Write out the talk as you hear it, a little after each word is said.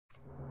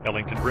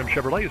Ellington-Brim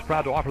Chevrolet is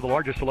proud to offer the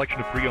largest selection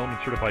of pre-owned and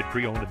certified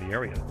pre-owned in the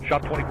area.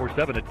 Shop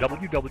 24/7 at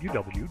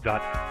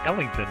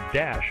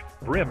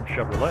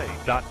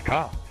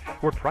www.ellington-brimchevrolet.com,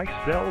 where price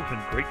sells and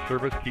great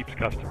service keeps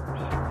customers.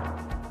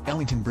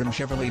 Ellington-Brim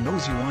Chevrolet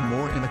knows you want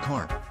more in a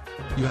car.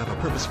 You have a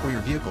purpose for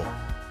your vehicle.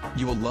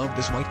 You will love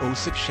this white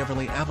 '06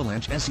 Chevrolet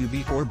Avalanche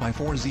SUV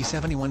 4x4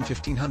 Z71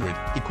 1500,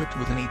 equipped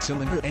with an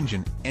 8-cylinder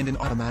engine and an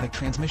automatic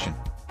transmission.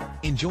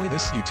 Enjoy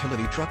this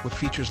utility truck with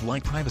features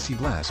like privacy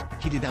glass,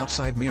 heated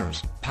outside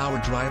mirrors, power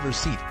driver's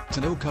seat,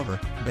 tonneau cover,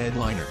 bed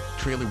liner,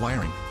 trailer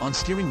wiring,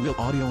 on-steering wheel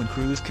audio and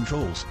cruise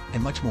controls,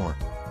 and much more.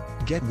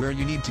 Get where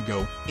you need to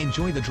go,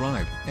 enjoy the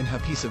drive, and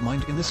have peace of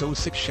mind in this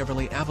 '06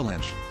 Chevrolet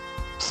Avalanche.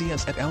 See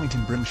us at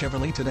Ellington-Brim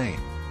Chevrolet today.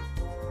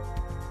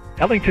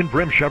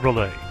 Ellington-Brim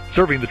Chevrolet,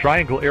 serving the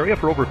Triangle area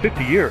for over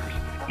 50 years.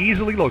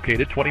 Easily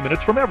located 20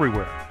 minutes from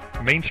everywhere.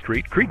 Main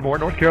Street, Creedmoor,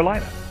 North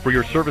Carolina. For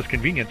your service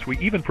convenience, we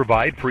even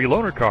provide free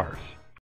loaner cars.